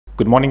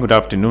Good morning, good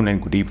afternoon and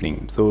good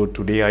evening. So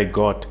today I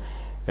got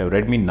a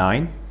Redmi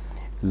 9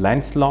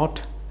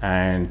 Lancelot,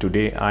 and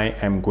today I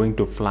am going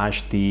to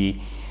flash the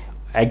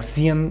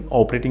Axion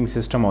operating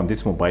system on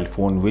this mobile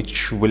phone,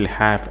 which will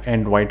have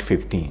Android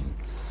 15.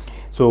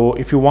 So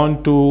if you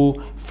want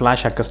to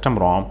flash a custom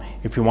ROM,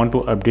 if you want to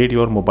update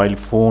your mobile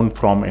phone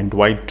from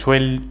Android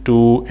 12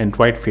 to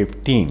Android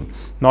 15,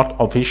 not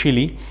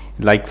officially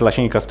like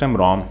flashing a custom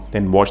ROM,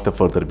 then watch the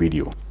further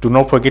video. Do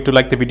not forget to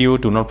like the video.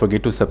 Do not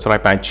forget to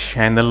subscribe my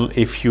channel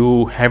if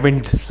you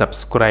haven't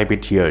subscribed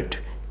it yet.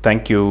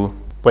 Thank you.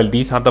 Well,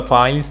 these are the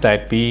files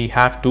that we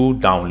have to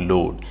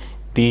download.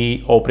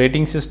 The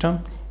operating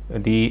system,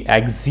 the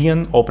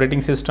Axion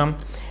operating system.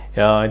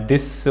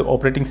 This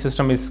operating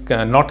system is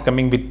not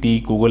coming with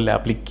the Google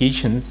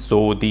applications,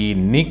 so the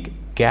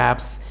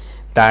NikGapps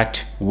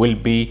that will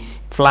be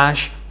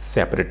flashed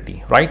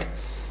separately, right?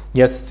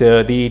 Yes,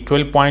 the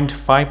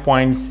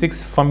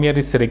 12.5.6 firmware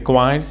is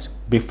required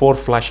before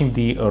flashing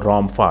the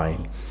ROM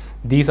file.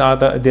 These are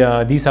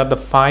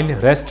the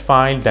rest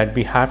file that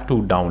we have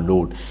to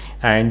download,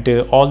 and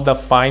all the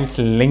files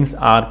links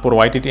are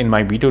provided in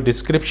my video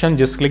description.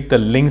 Just click the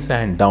links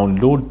and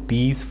download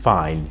these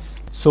files.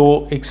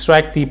 So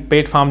extract the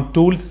platform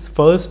tools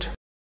first,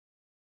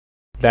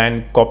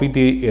 then copy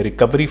the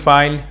recovery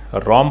file,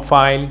 ROM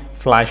file,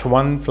 flash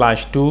 1,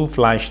 flash 2,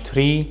 flash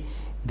 3,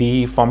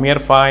 the firmware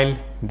file,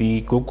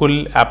 the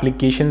Google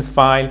applications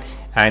file,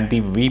 and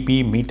the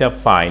VB meetup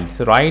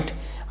files, right?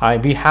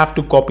 We have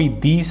to copy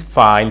these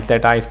files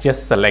that I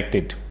just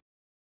selected,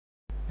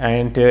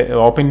 and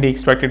open the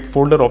extracted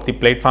folder of the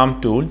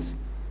platform tools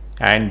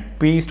and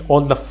paste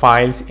all the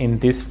files in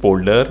this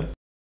folder.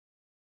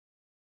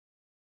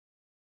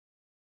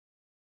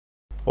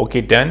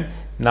 Okay, done.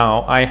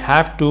 Now I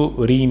have to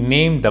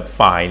rename the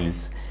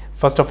files.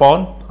 First of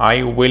all,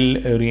 I will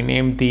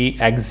rename the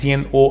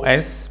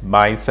AxionOS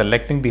by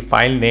selecting the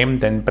file name,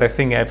 then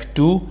pressing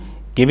F2,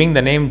 giving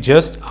the name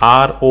just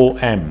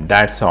ROM.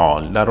 That's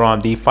all.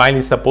 The file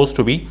is supposed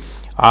to be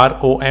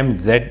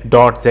romz.zip.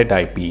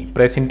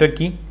 Press enter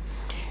key.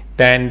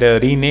 Then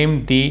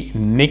rename the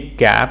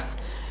NikGapps.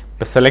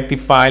 Select the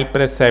file,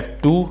 press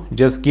F2,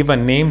 just give a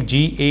name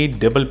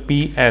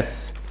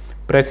GAPPS.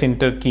 Press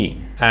enter key.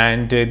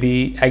 And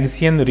the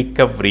Axion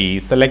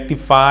recovery, select the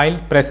file,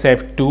 press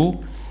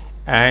F2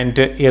 and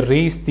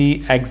erase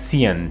the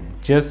Axion.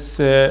 Just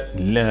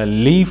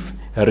leave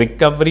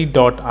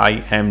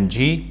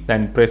recovery.img,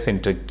 then press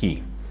enter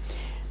key.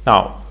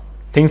 Now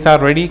things are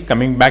ready.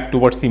 Coming back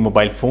towards the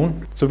mobile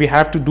phone, so we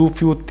have to do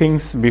few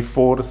things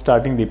before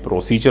starting the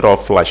procedure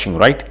of flashing,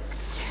 right?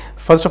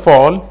 First of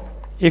all,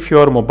 if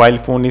your mobile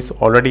phone is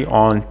already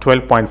on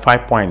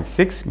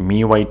 12.5.6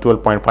 MIUI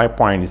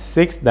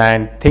 12.5.6,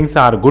 then things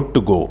are good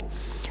to go.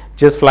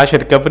 Just flash a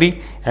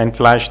recovery and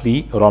flash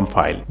the ROM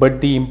file.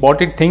 But the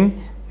important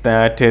thing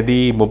that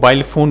the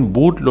mobile phone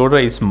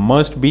bootloader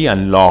must be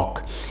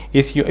unlocked.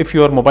 If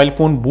your mobile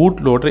phone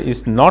bootloader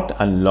is not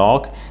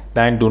unlocked,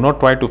 then do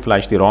not try to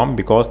flash the ROM,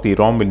 because the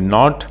ROM will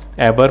not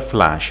ever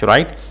flash,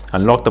 right?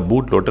 Unlock the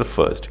bootloader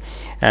first.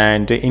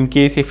 And in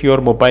case if your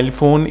mobile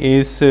phone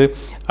is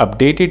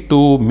updated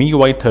to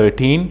MIUI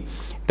 13,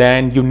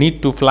 then you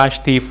need to flash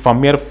the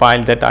firmware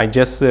file that I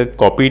just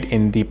copied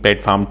in the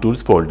platform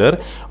tools folder.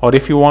 Or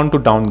if you want to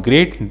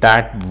downgrade,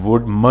 that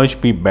would much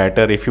be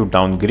better if you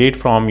downgrade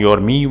from your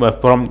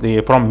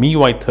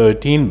MIUI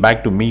 13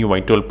 back to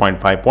MIUI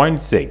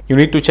 12.5.6. You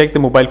need to check the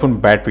mobile phone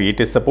battery. It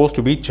is supposed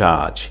to be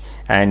charged,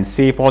 and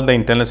save all the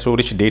internal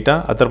storage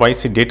data,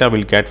 otherwise the data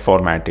will get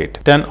formatted.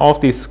 Turn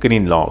off the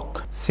screen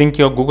lock. Sync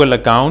your Google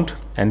account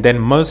and then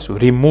must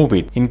remove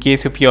it. In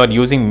case if you are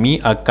using Mi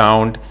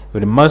account,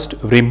 we must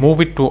remove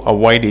it to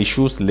avoid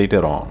issues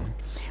later on.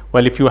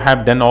 Well, if you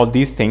have done all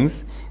these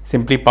things,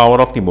 simply power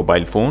off the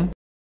mobile phone.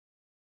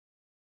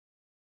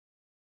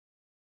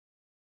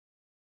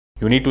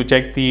 You need to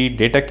check the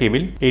data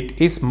cable.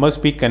 It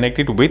must be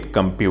connected with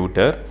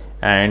computer,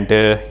 and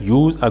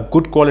use a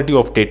good quality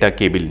of data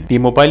cable. The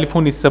mobile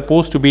phone is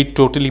supposed to be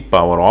totally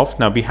power off.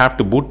 Now we have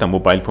to boot the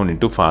mobile phone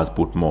into fast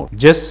boot mode.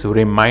 Just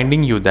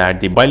reminding you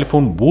that the mobile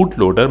phone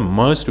bootloader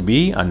must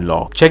be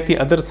unlocked. Check the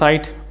other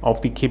side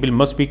of the cable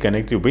must be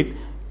connected with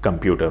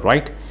computer,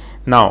 right?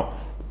 Now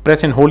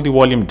press and hold the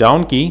volume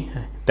down key,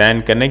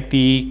 then connect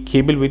the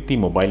cable with the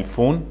mobile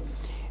phone.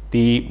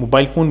 The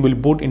mobile phone will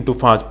boot into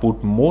fast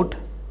boot mode,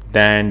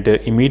 then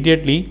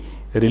immediately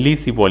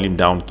release the volume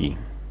down key.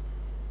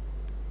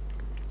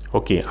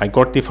 Okay, I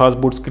got the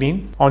fast boot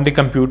screen. On the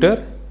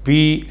computer,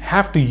 we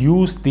have to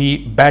use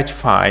the batch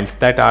files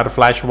that are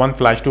flash 1,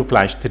 flash 2,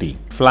 flash 3.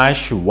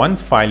 Flash 1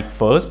 file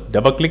first,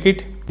 double click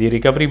it, the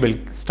recovery will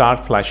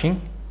start flashing,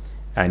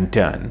 and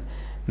done.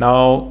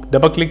 Now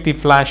double click the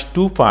flash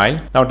 2 file.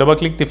 Now double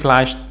click the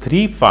flash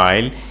 3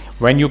 file.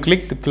 When you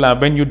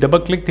double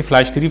click the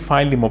flash 3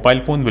 file, the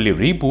mobile phone will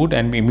reboot,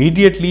 and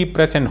immediately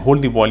press and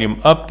hold the volume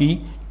up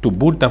key to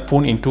boot the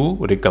phone into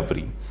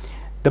recovery.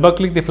 Double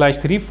click the flash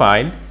 3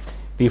 file.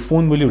 The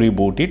phone will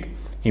reboot it.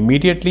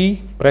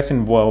 Immediately press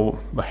and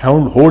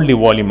hold the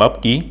volume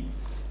up key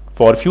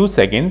for a few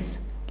seconds.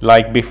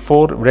 like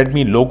before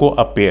Redmi logo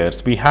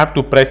appears, we have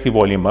to press the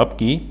volume up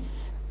key.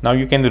 Now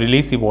you can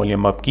release the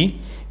volume up key.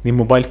 The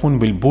mobile phone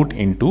will boot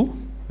into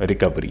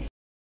recovery.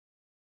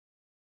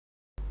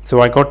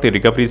 So I got the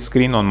recovery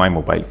screen on my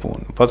mobile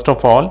phone. First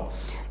of all,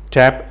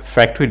 tap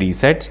factory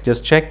reset.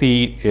 Just check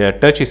the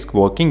touch is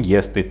working.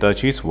 Yes, the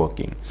touch is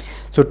working.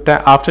 So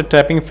after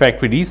tapping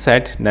factory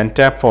reset, then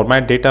tap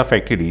format data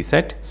factory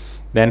reset,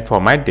 then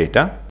format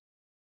data.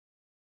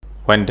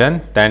 When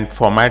done, then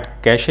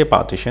format cache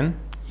partition.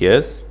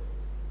 Yes.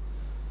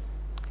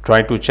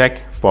 Try to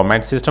check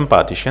format system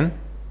partition.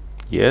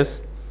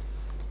 Yes.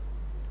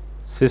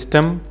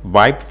 System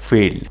wipe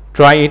failed.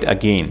 Try it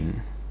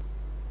again.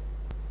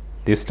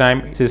 This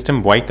time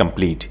system wipe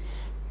complete.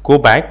 Go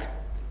back,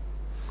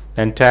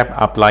 then tap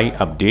apply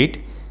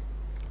update.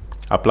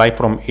 Apply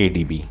from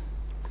ADB.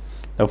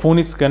 The phone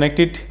is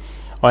connected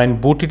and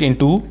booted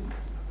into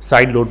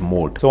side load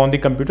mode. So on the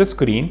computer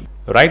screen,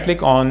 right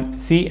click on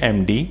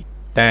CMD,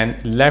 then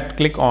left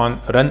click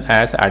on run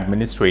as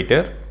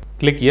administrator.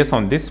 Click yes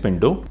on this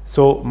window.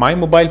 So my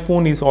mobile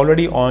phone is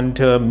already on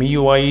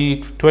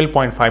MIUI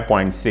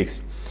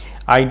 12.5.6.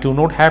 I do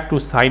not have to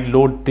side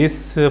load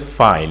this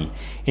file.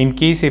 In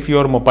case if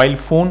your mobile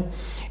phone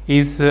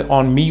is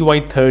on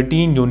MIUI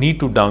 13, you need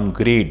to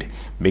downgrade,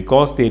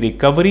 because the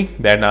recovery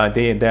that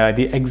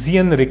the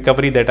Axion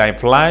recovery that I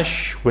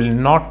flash will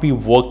not be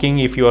working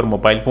if your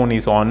mobile phone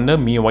is on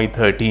MIUI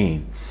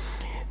 13.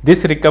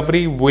 This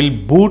recovery will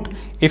boot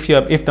if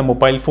the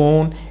mobile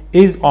phone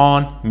is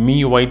on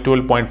MIUI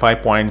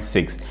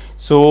 12.5.6.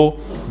 So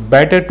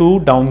better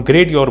to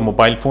downgrade your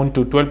mobile phone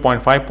to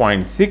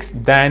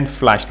 12.5.6 than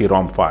flash the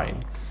ROM file.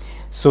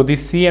 So the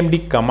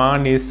CMD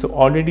command is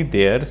already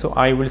there. So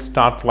I will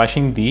start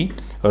flashing the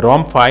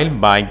ROM file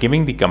by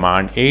giving the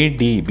command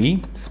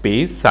adb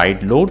space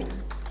sideload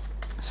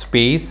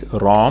space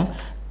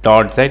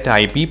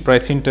rom.zip,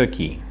 press enter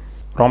key.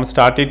 ROM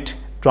started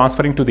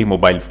transferring to the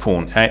mobile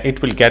phone and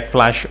it will get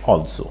flash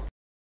also.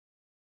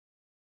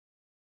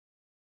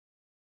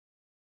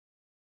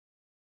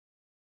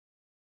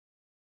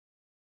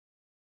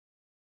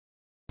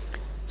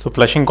 So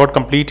flashing got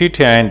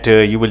completed and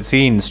you will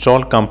see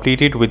install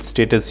completed with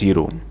status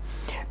 0.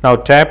 Now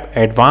tap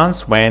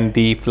advanced when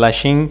the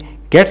flashing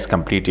gets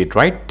completed,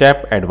 right?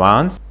 Tap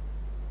advanced,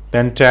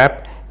 then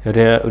tap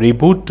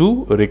reboot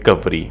to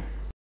recovery.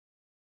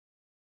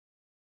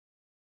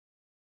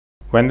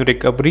 When the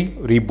recovery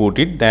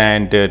rebooted,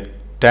 then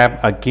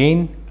tap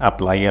again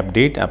apply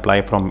update,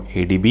 apply from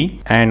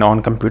ADB, and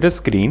on computer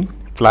screen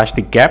flash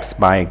the gaps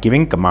by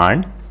giving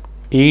command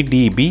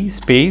adb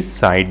space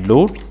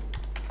sideload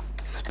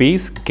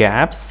space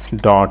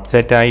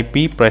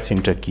gaps.zip, press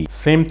enter key.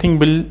 Same thing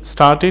will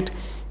start it.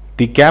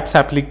 The gaps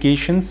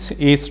applications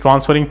is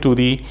transferring to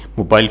the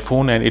mobile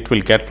phone and it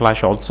will get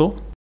flash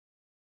also.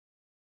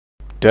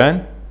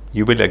 Done.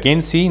 You will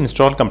again see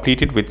install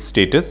completed with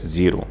status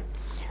 0.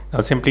 Now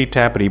simply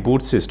tap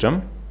reboot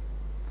system.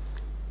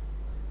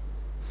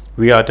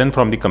 We are done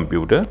from the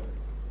computer.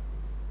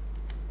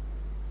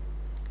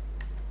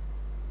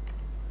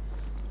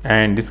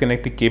 And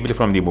disconnect the cable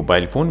from the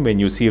mobile phone. When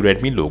you see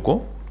Redmi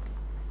logo,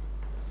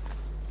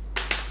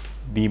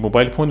 the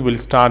mobile phone will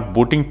start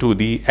booting to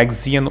the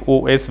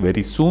AxionOS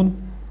very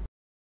soon.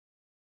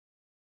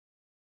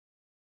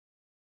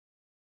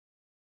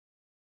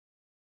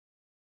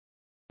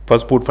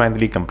 First boot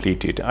finally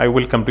completed. I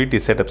will complete the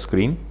setup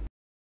screen.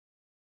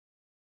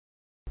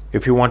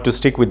 If you want to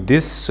stick with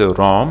this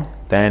ROM,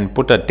 then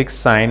put a tick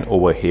sign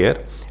over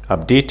here.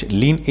 Update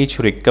Lean Edge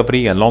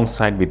recovery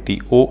alongside with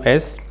the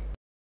OS.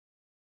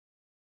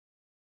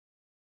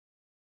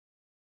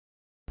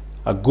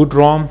 A good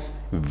ROM,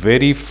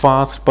 very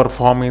fast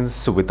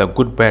performance with a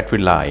good battery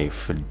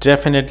life.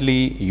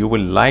 Definitely you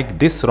will like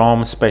this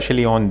ROM,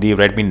 especially on the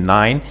Redmi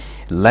 9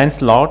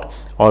 Lancelot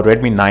or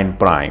Redmi 9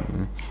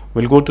 Prime.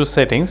 We'll go to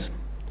settings.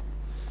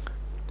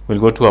 We'll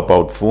go to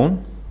about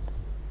phone.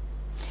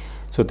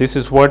 So this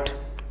is what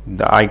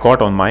I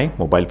got on my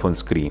mobile phone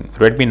screen.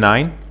 Redmi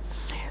 9.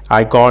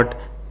 I got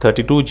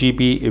 32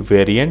 GB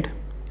variant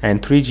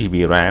and 3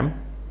 GB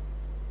RAM.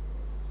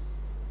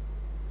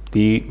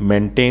 The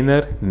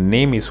maintainer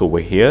name is over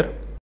here.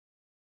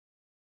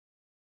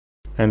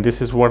 And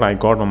this is what I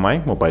got on my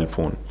mobile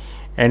phone.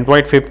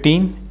 Android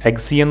 15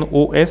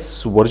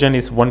 AxionOS version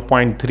is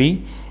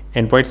 1.3.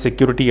 Android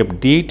security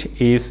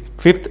update is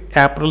 5th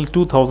April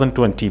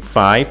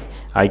 2025.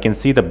 I can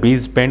see the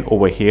baseband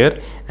over here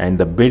and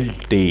the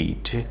build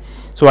date.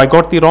 So I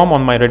got the ROM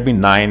on my Redmi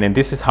 9 and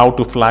this is how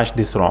to flash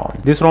this ROM.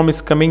 This ROM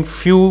is coming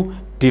few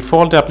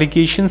default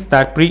applications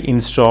that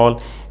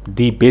pre-install.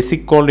 The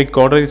basic call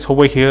recorder is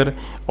over here,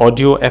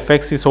 audio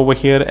FX is over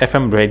here,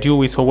 FM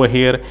radio is over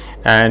here,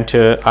 and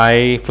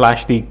I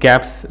flash the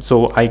gaps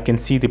so I can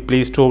see the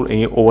Play Store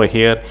over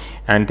here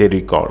and the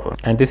recorder.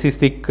 And this is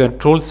the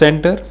control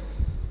center,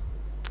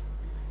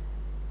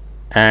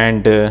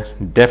 and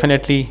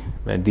definitely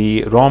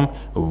the ROM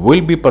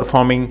will be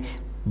performing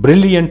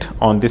brilliant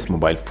on this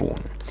mobile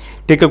phone.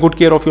 Take a good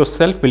care of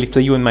yourself. We'll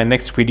see you in my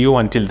next video.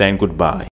 Until then, goodbye.